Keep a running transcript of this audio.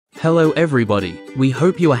Hello everybody, we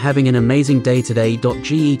hope you are having an amazing day today.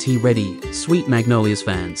 Get ready, Sweet Magnolias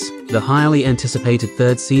fans. The highly anticipated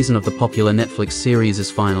third season of the popular Netflix series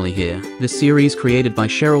is finally here. The series, created by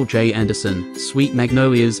Cheryl J. Anderson, Sweet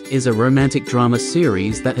Magnolias, is a romantic drama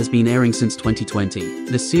series that has been airing since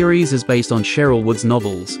 2020. The series is based on Cheryl Wood's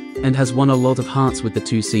novels, and has won a lot of hearts with the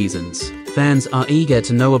 2 seasons. Fans are eager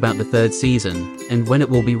to know about the third season, and when it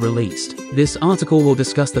will be released. This article will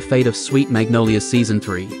discuss the fate of Sweet Magnolias Season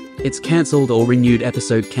 3, its cancelled or renewed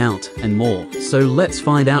episode count, and more. So let's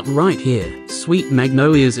find out right here. Sweet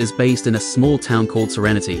Magnolias is based in a small town called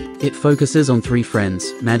Serenity. It focuses on 3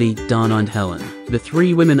 friends, Maddie, Dana and Helen. The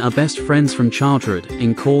 3 women are best friends from childhood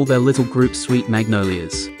and call their little group Sweet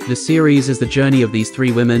Magnolias. The series is the journey of these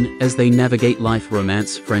 3 women as they navigate life,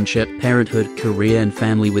 romance, friendship, parenthood, career and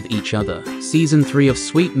family with each other. Season 3 of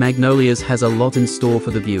Sweet Magnolias has a lot in store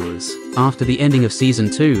for the viewers. After the ending of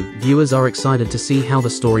Season 2, viewers are excited to see how the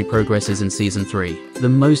story progresses in Season 3. The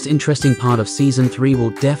most interesting part of Season 3 will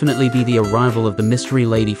definitely be the arrival of the mystery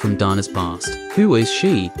lady from Dana's past. Who is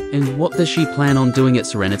she, and what does she plan on doing at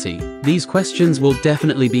Serenity? These questions will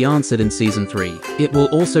definitely be answered in Season 3. It will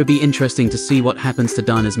also be interesting to see what happens to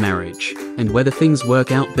Dana's marriage, and whether things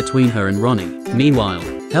work out between her and Ronnie. Meanwhile,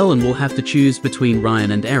 Helen will have to choose between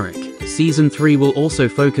Ryan and Eric. Season 3 will also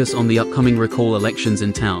focus on the upcoming recall elections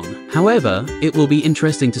in town. However, it will be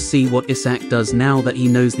interesting to see what Isaac does now that he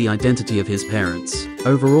knows the identity of his parents.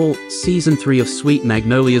 Overall, Season 3 of Sweet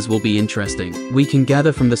Magnolias will be interesting. We can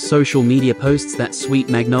gather from the social media posts that Sweet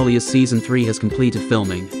Magnolias Season 3 has completed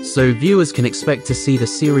filming, so viewers can expect to see the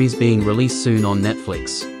series being released soon on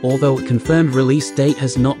Netflix. Although a confirmed release date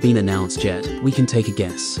has not been announced yet, we can take a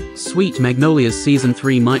guess. Sweet Magnolias Season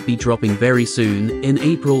 3 might be dropping very soon, in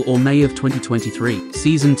April or May of 2023.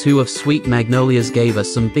 Season 2 of Sweet Magnolias gave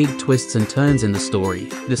us some big twists and turns in the story.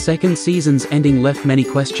 The second season's ending left many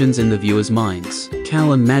questions in the viewers' minds.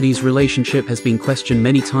 Cal and Maddie's relationship has been questioned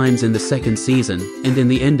many times in the second season, and in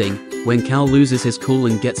the ending, when Cal loses his cool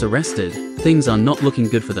and gets arrested, things are not looking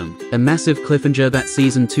good for them. A massive cliffhanger that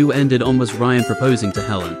Season 2 ended on was Ryan proposing to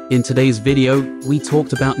Helen. In today's video, we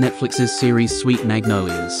talked about Netflix's series Sweet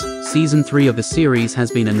Magnolias. Season 3 of the series has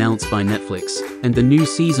been announced by Netflix, and the new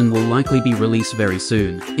season will likely be released very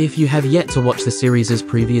soon. If you have yet to watch the series'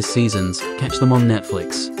 previous seasons, catch them on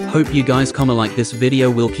Netflix. Hope you guys like this video.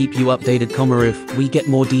 Will keep you updated if we get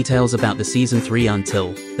more details about the Season 3.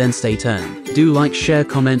 Until then, stay tuned. Do like, share,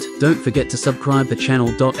 comment, don't forget to subscribe the channel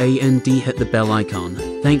and hit the bell icon.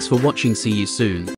 Thanks for watching, see you soon.